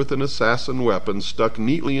woke with an assassin weapon stuck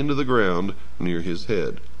neatly into the ground near his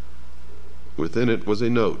head. Within it was a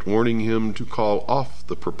note warning him to call off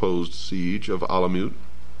the proposed siege of Alamut.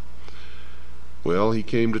 Well, he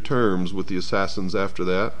came to terms with the assassins after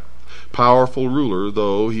that, powerful ruler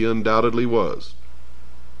though he undoubtedly was.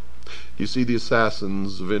 You see, the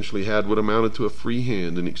assassins eventually had what amounted to a free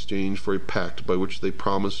hand in exchange for a pact by which they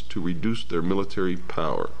promised to reduce their military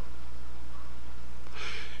power.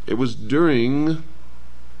 It was during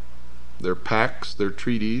their pacts, their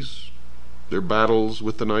treaties, their battles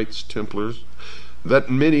with the Knights Templars, that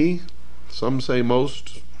many, some say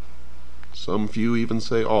most, some few even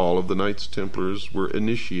say all, of the Knights Templars were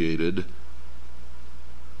initiated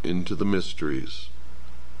into the mysteries.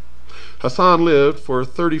 Hassan lived for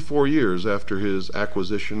 34 years after his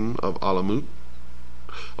acquisition of Alamut.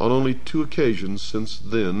 On only 2 occasions since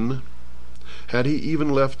then had he even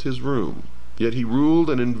left his room, yet he ruled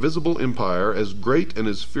an invisible empire as great and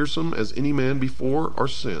as fearsome as any man before or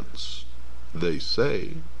since, they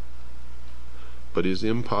say. But his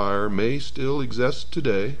empire may still exist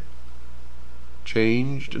today,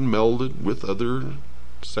 changed and melded with other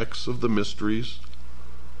sects of the mysteries.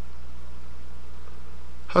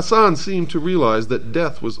 Hassan seemed to realize that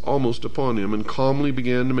death was almost upon him, and calmly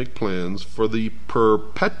began to make plans for the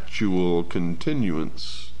perpetual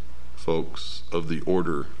continuance, folks, of the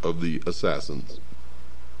Order of the Assassins.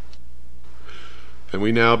 And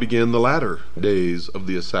we now begin the latter days of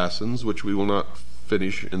the Assassins, which we will not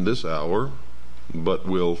finish in this hour, but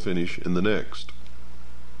will finish in the next.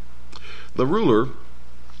 The ruler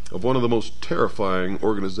of one of the most terrifying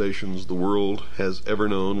organizations the world has ever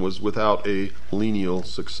known was without a lineal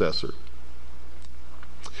successor.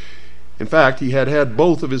 In fact, he had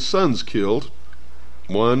both of his sons killed,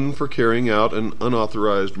 one for carrying out an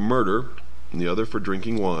unauthorized murder, and the other for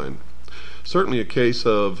drinking wine. Certainly a case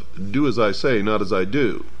of do as I say, not as I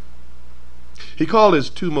do. He called his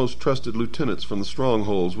 2 most trusted lieutenants from the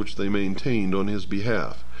strongholds which they maintained on his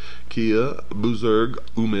behalf, Kia Buzurg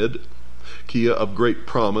Umid, Kia of Great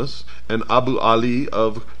Promise, and Abu Ali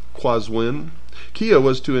of Qazwin. Kia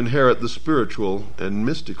was to inherit the spiritual and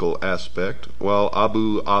mystical aspect, while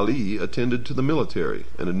Abu Ali attended to the military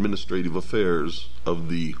and administrative affairs of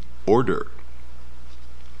the order.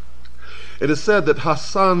 It is said that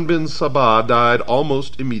Hassan bin Sabah died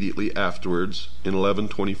almost immediately afterwards, in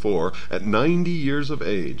 1124, at 90 years of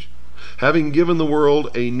age, having given the world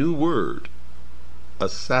a new word,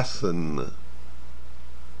 assassin.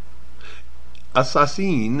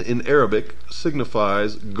 Assassin in Arabic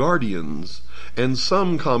signifies guardians, and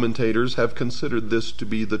some commentators have considered this to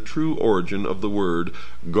be the true origin of the word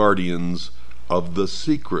guardians of the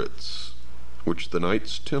secrets, which the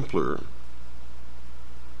Knights Templar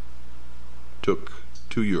took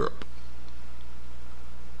to Europe.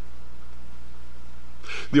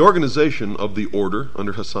 The organization of the order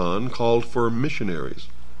under Hassan called for missionaries,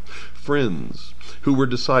 friends who were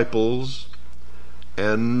disciples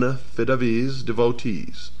and Fidavis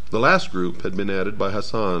devotees. The last group had been added by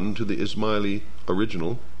Hassan to the Ismaili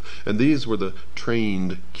original, and these were the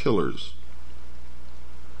trained killers.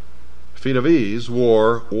 Fidavis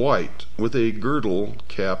wore white with a girdle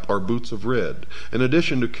cap or boots of red. In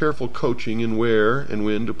addition to careful coaching in where and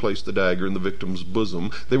when to place the dagger in the victim's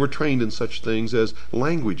bosom, they were trained in such things as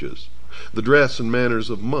languages, the dress and manners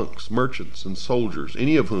of monks, merchants, and soldiers,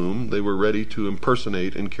 any of whom they were ready to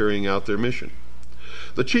impersonate in carrying out their mission.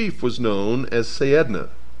 The chief was known as Sayyidna,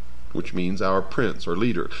 which means our prince or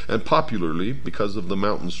leader, and popularly, because of the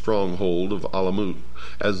mountain stronghold of Alamut,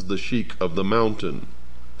 as the Sheik of the mountain.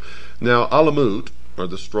 Now Alamut, or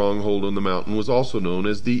the stronghold on the mountain, was also known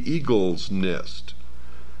as the Eagle's Nest,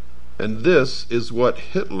 and this is what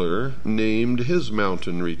Hitler named his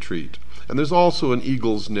mountain retreat. And there's also an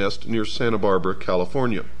Eagle's Nest near Santa Barbara,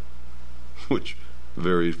 California, which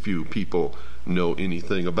very few people know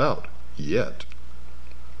anything about yet.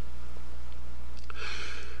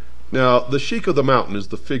 Now, the Sheik of the Mountain is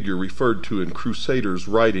the figure referred to in Crusaders'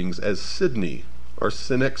 writings as Sidney, or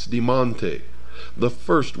Senex de Monte, the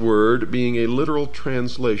first word being a literal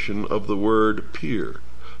translation of the word pir,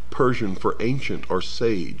 Persian for ancient or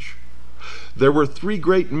sage. There were 3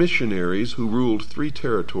 great missionaries who ruled 3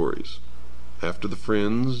 territories. After the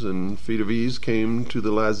Friends and Fidavis came to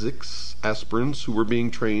the Laziks, aspirants who were being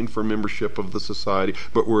trained for membership of the society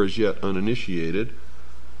but were as yet uninitiated.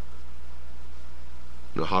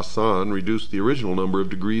 Now, Hassan reduced the original number of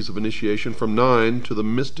degrees of initiation from 9 to the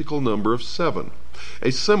mystical number of 7.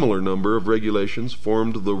 A similar number of regulations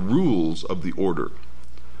formed the rules of the order.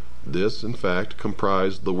 This, in fact,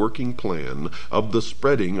 comprised the working plan of the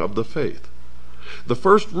spreading of the faith. The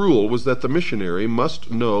first rule was that the missionary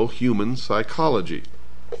must know human psychology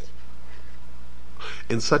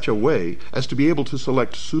in such a way as to be able to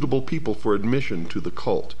select suitable people for admission to the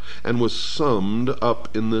cult, and was summed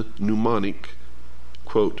up in the mnemonic,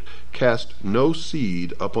 quote, cast no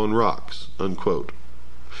seed upon rocks, unquote.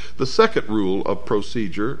 The second rule of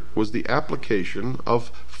procedure was the application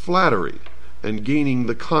of flattery and gaining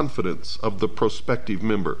the confidence of the prospective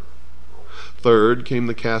member. Third came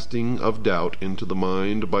the casting of doubt into the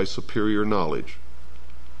mind by superior knowledge.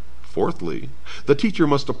 Fourthly, the teacher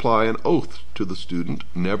must apply an oath to the student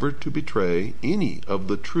never to betray any of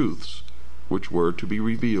the truths which were to be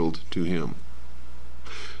revealed to him.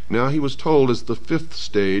 Now he was told as the fifth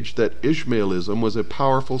stage that Ishmaelism was a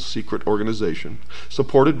powerful secret organization,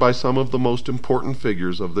 supported by some of the most important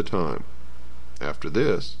figures of the time. After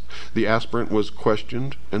this, the aspirant was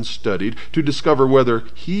questioned and studied to discover whether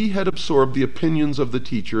he had absorbed the opinions of the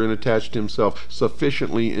teacher and attached himself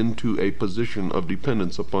sufficiently into a position of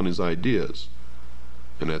dependence upon his ideas.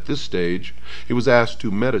 And at this stage, he was asked to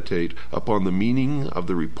meditate upon the meaning of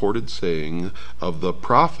the reported saying of the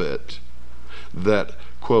prophet that,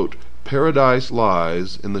 quote, "Paradise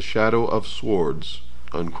lies in the shadow of swords,"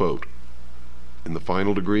 unquote. In the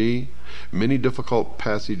final degree, many difficult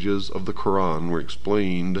passages of the Quran were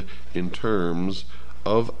explained in terms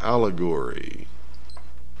of allegory.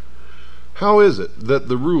 How is it that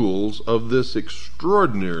the rules of this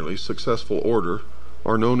extraordinarily successful order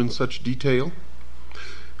are known in such detail?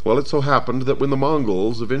 Well, it so happened that when the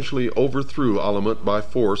Mongols eventually overthrew Alamut by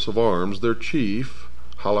force of arms, their chief,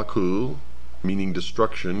 Halaku, meaning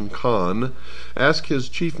destruction, Khan, asked his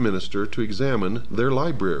chief minister to examine their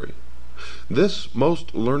library. This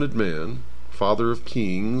most learned man, father of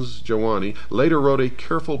kings, Jawani, later wrote a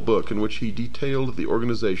careful book in which he detailed the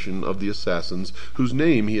organization of the assassins, whose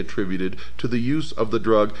name he attributed to the use of the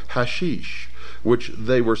drug hashish, which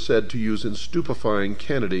they were said to use in stupefying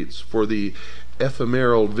candidates for the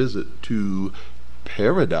ephemeral visit to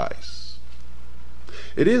paradise.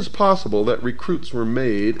 It is possible that recruits were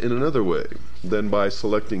made in another way than by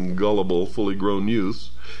selecting gullible, fully grown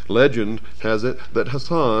youths. Legend has it that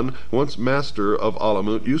Hassan, once master of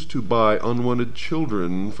Alamut, used to buy unwanted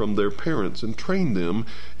children from their parents and train them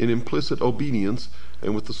in implicit obedience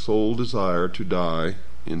and with the sole desire to die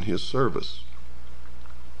in his service.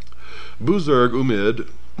 Buzurg Umid,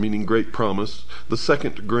 meaning great promise, the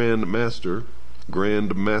second Grand Master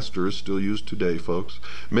is still used today, folks,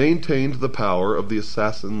 maintained the power of the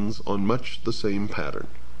assassins on much the same pattern.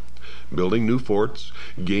 Building new forts,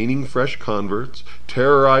 gaining fresh converts,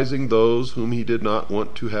 terrorizing those whom he did not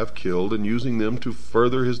want to have killed, and using them to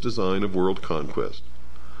further his design of world conquest.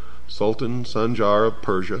 Sultan Sanjar of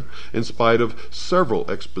Persia, in spite of several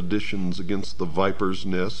expeditions against the Viper's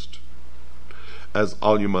Nest, as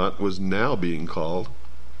Alamut was now being called,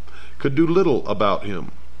 could do little about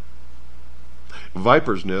him.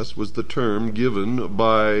 Viper's Nest was the term given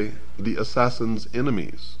by the assassins'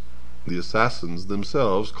 enemies. The assassins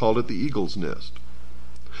themselves called it the Eagle's Nest.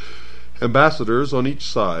 Ambassadors on each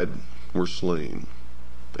side were slain.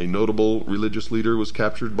 A notable religious leader was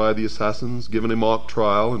captured by the assassins, given a mock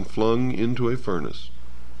trial, and flung into a furnace.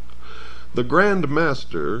 The Grand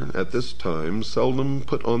Master at this time seldom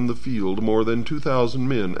put on the field more than 2,000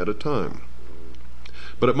 men at a time.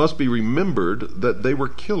 But it must be remembered that they were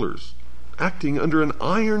killers, acting under an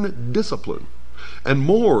iron discipline, and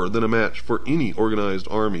more than a match for any organized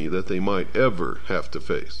army that they might ever have to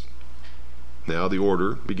face. Now the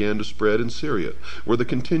order began to spread in Syria, where the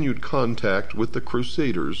continued contact with the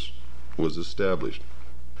Crusaders was established.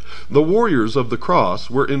 The warriors of the Cross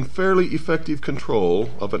were in fairly effective control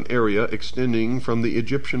of an area extending from the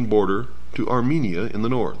Egyptian border to Armenia in the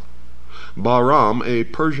north. Bahram, a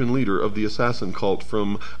Persian leader of the assassin cult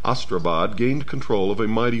from Astrabad, gained control of a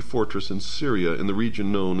mighty fortress in Syria in the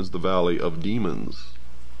region known as the Valley of Demons,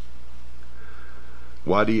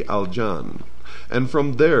 Wadi al-Jan, and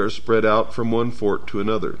from there spread out from one fort to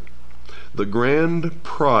another. The Grand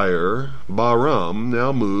Prior Bahram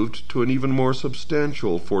now moved to an even more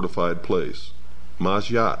substantial fortified place,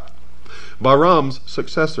 Masyat. Bahram's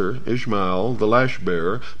successor, Ismail, the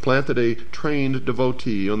lash-bearer, planted a trained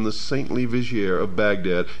devotee on the saintly vizier of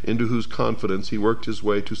Baghdad, into whose confidence he worked his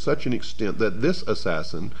way to such an extent that this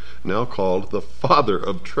assassin, now called the Father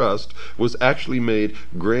of Trust, was actually made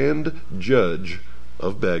Grand Judge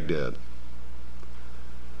of Baghdad.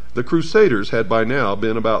 The Crusaders had by now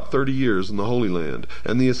been about 30 years in the Holy Land,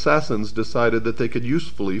 and the assassins decided that they could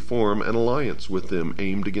usefully form an alliance with them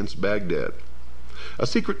aimed against Baghdad. A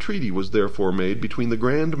secret treaty was therefore made between the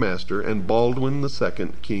Grand Master and Baldwin II,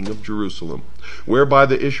 King of Jerusalem, whereby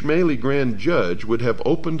the Ismaili Grand Judge would have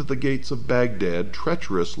opened the gates of Baghdad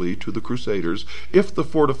treacherously to the Crusaders if the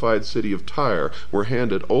fortified city of Tyre were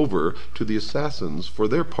handed over to the assassins for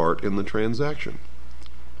their part in the transaction.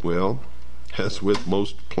 Well, as with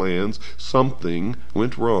most plans, something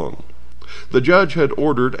went wrong. The judge had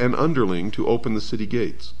ordered an underling to open the city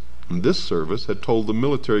gates. This service had told the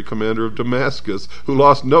military commander of Damascus, who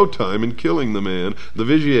lost no time in killing the man, the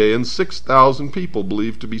vizier, and 6,000 people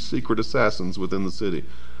believed to be secret assassins within the city.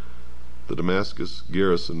 The Damascus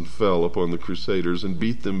garrison fell upon the Crusaders and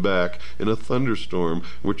beat them back in a thunderstorm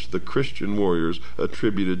which the Christian warriors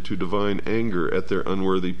attributed to divine anger at their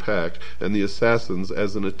unworthy pact, and the assassins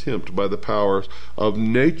as an attempt by the powers of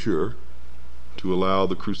nature to allow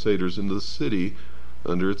the Crusaders into the city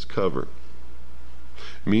under its cover.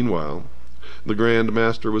 Meanwhile, the Grand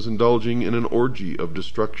Master was indulging in an orgy of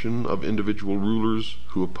destruction of individual rulers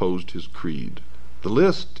who opposed his creed. The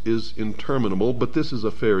list is interminable, but this is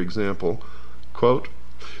a fair example. Quote,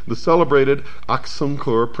 "The celebrated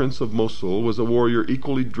Aksunkur, Prince of Mosul, was a warrior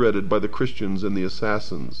equally dreaded by the Christians and the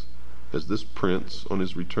assassins. As this prince, on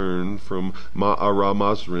his return from Ma'ara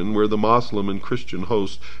Mazrin, where the Moslem and Christian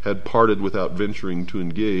hosts had parted without venturing to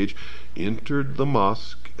engage, entered the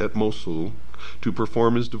mosque at Mosul to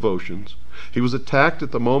perform his devotions, he was attacked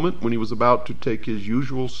at the moment when he was about to take his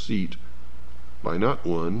usual seat by not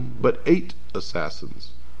one, but 8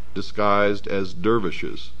 assassins, disguised as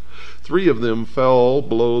dervishes. 3 of them fell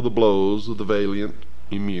below the blows of the valiant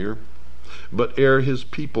emir, but ere his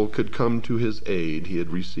people could come to his aid, he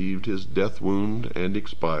had received his death wound and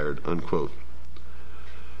expired." Unquote.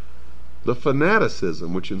 The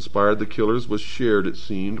fanaticism which inspired the killers was shared, it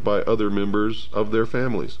seemed, by other members of their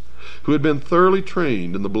families, who had been thoroughly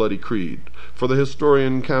trained in the bloody creed. For the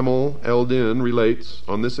historian Kamal el-Din relates,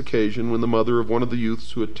 on this occasion, when the mother of one of the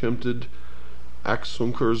youths who attempted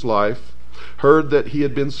Aksunkur's life heard that he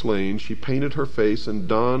had been slain, she painted her face and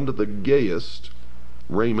donned the gayest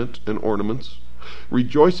raiment and ornaments,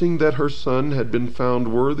 rejoicing that her son had been found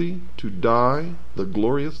worthy to die the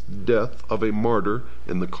glorious death of a martyr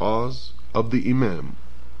in the cause of the Imam.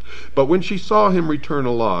 But when she saw him return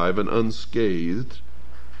alive and unscathed,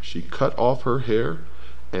 she cut off her hair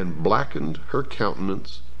and blackened her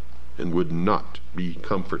countenance, and would not be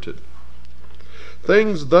comforted.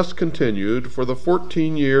 Things thus continued for the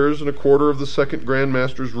 14 years and a quarter of the second Grand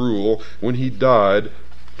Master's rule, when he died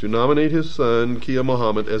to nominate his son Kia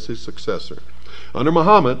Muhammad as his successor. Under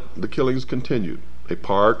Muhammad, the killings continued. A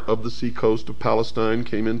part of the seacoast of Palestine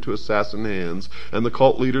came into assassin hands, and the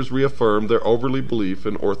cult leaders reaffirmed their overly belief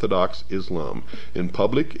in Orthodox Islam. In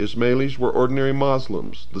public, Ismailis were ordinary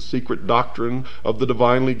Muslims. The secret doctrine of the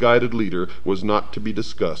divinely guided leader was not to be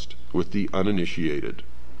discussed with the uninitiated.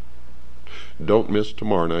 Don't miss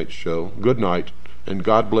tomorrow night's show. Good night, and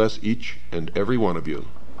God bless each and every one of you.